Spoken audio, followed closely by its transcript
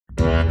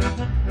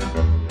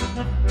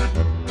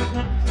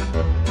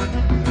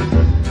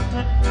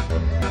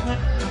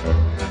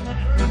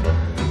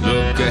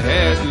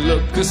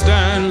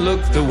astern,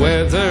 look the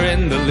weather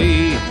in the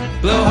lee.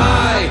 Blow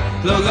high,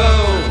 blow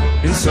low,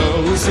 and so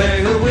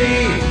sail we.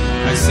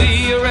 I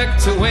see a wreck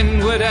to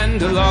windward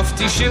and a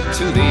lofty ship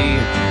to thee,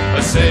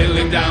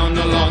 a-sailing down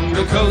along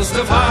the coast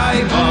of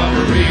High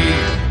Barbary.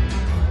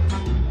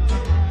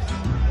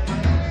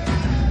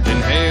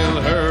 Then hail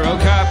her, O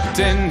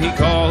captain, he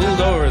called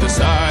o'er the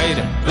side.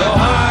 Blow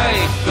high,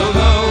 blow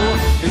low,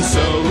 and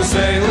so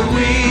sail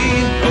we.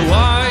 Oh,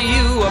 are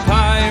you a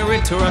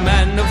pirate or a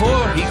man of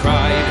war, he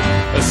cried,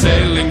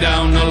 a-sailing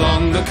down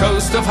along the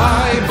coast of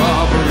High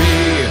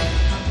Barbary.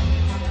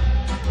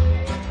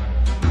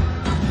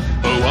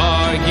 Oh,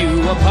 are you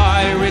a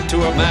pirate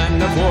or a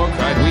man of war,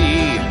 cried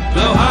we.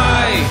 Blow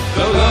high,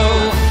 blow low,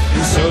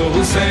 and so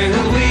sail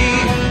we.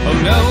 Oh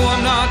no,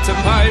 I'm not a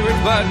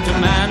pirate, but a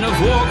man of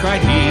war,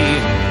 cried he,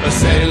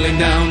 a-sailing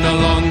down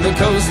along the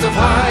coast of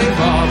High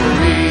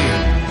Barbary.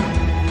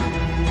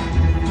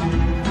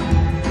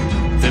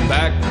 Then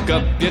back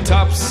up your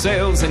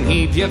topsails and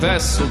heave your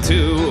vessel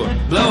to.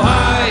 Blow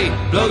high,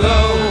 blow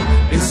low,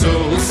 and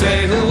so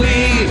sail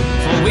we.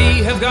 For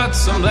we have got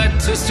some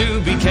letters to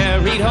be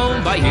carried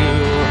home by you,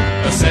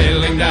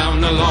 a-sailing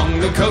down along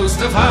the coast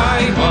of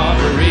High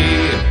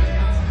Barbary.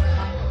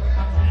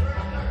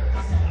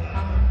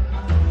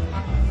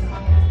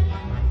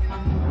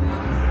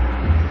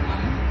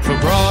 For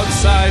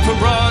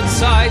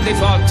broadside, they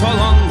fought all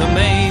on the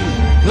main.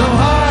 Blow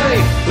high,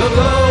 blow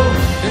low,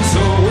 and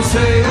so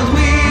sailed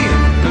we,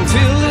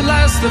 until at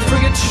last the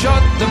frigate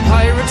shot the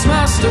pirates'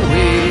 mast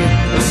away,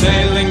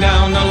 a-sailing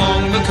down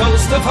along the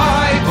coast of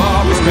High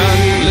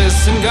Barbary.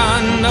 Listen,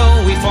 gun, no,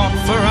 we fought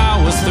for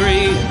hours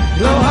 3.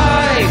 Blow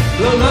high,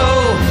 blow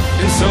low,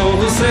 and so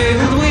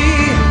sailed we.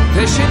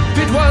 Their ship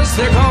it was,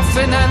 their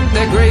coffin, and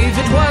their grave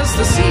it was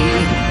the sea,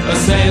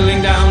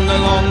 a-sailing down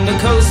along the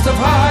coast of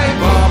High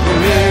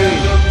Barbary.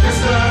 Look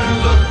astern,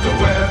 look the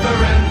weather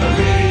and the